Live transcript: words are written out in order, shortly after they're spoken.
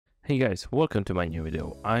Hey guys, welcome to my new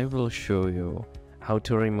video. I will show you how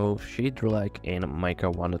to remove shader lag in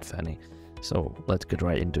Minecraft 1.20. So let's get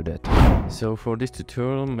right into that. So for this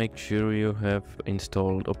tutorial, make sure you have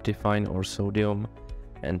installed Optifine or Sodium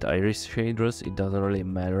and Iris shaders. It doesn't really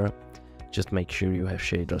matter, just make sure you have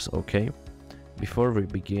shaders, okay? Before we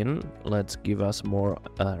begin, let's give us more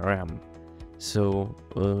RAM. So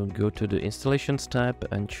go to the installations tab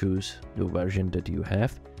and choose the version that you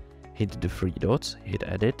have. Hit the three dots, hit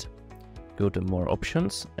edit, go to more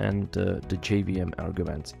options and the JVM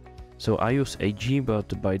arguments. So I use 8G,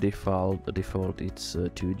 but by default it's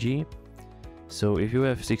 2G. So if you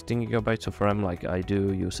have 16 GB of RAM like I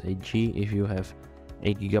do, use 8G. If you have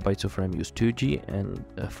 8 GB of RAM, use 2G and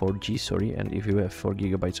 4G, sorry. And if you have 4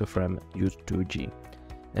 GB of RAM, use 2G.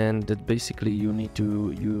 And that basically you need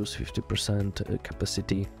to use 50%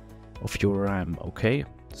 capacity of your RAM, okay?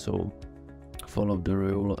 So follow the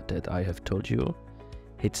rule that I have told you,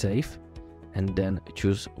 hit save, and then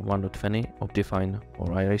choose 1.20, Optifine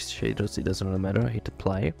or Iris shaders, it doesn't really matter, hit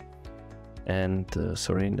apply, and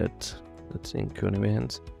sorry, that's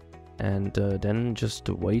inconvenience, and then just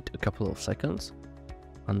wait a couple of seconds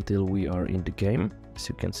until we are in the game, as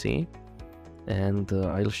you can see, and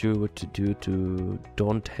I'll show you what to do to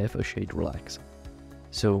don't have a shader lag.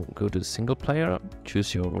 So go to the single player,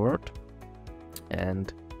 choose your word,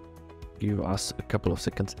 and give us a couple of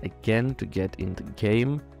seconds again to get in the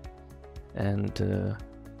game. And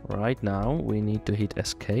right now we need to hit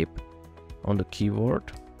escape on the keyboard,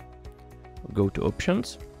 go to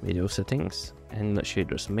options, video settings, and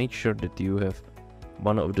shaders. Make sure that you have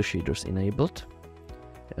one of the shaders enabled,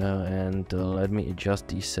 and let me adjust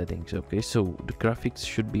these settings. Okay, so the graphics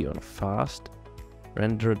should be on fast,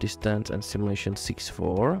 render distance and simulation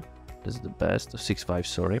 6.4, this is the best, 6.5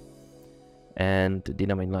 sorry, and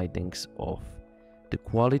dynamic lighting's off. The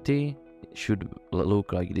quality should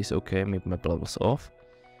look like this, okay, map levels off,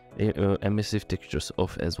 immersive textures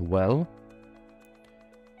off as well,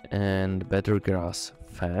 and better grass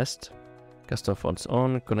fast, custom fonts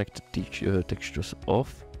on, connected textures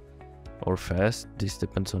off or fast, this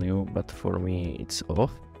depends on you, but for me it's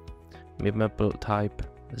off. Map type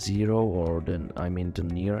 0, or then I mean the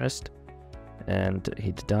nearest, and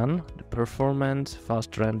hit done. The performance,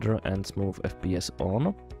 fast render and smooth FPS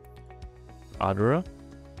on, other,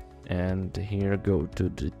 and here go to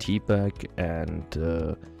the debug and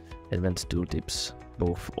advanced tooltips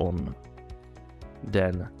both on.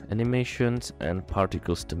 Then animations and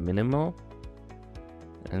particles to minimal,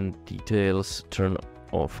 and details turn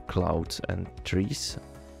off, clouds and trees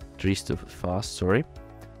to fast, sorry,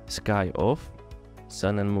 sky off,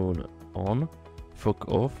 sun and moon on, fog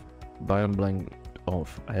off, biome blend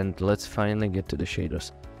off, and let's finally get to the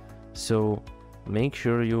shaders. So make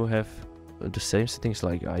sure you have the same settings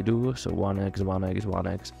like I do, so 1x, 1x,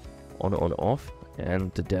 1x, on off,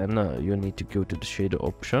 and then you need to go to the shader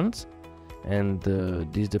options, and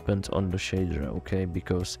this depends on the shader, okay,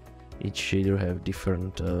 because each shader have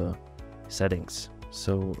different settings.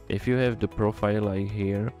 So if you have the profile like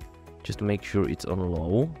here, just make sure it's on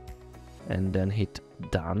low and then hit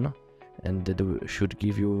done, and that should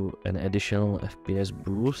give you an additional FPS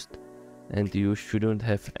boost, and you shouldn't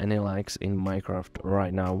have any lags in Minecraft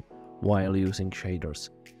right now while using shaders.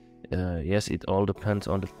 Yes, it all depends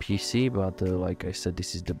on the PC, but like I said,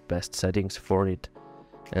 this is the best settings for it.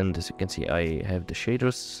 And as you can see, I have the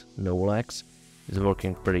shaders, no lags, it's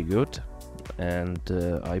working pretty good, and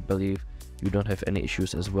I believe you don't have any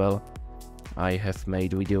issues as well. I have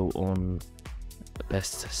made video on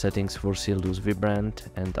best settings for Sildus Vibrant,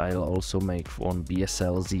 and I'll also make on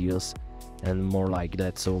BSL, Zeus and more like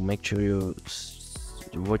that, so make sure you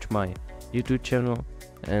watch my YouTube channel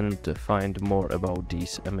and find more about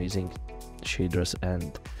these amazing shaders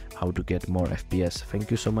and how to get more FPS.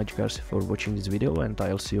 Thank you so much guys for watching this video, and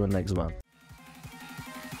I'll see you in the next one.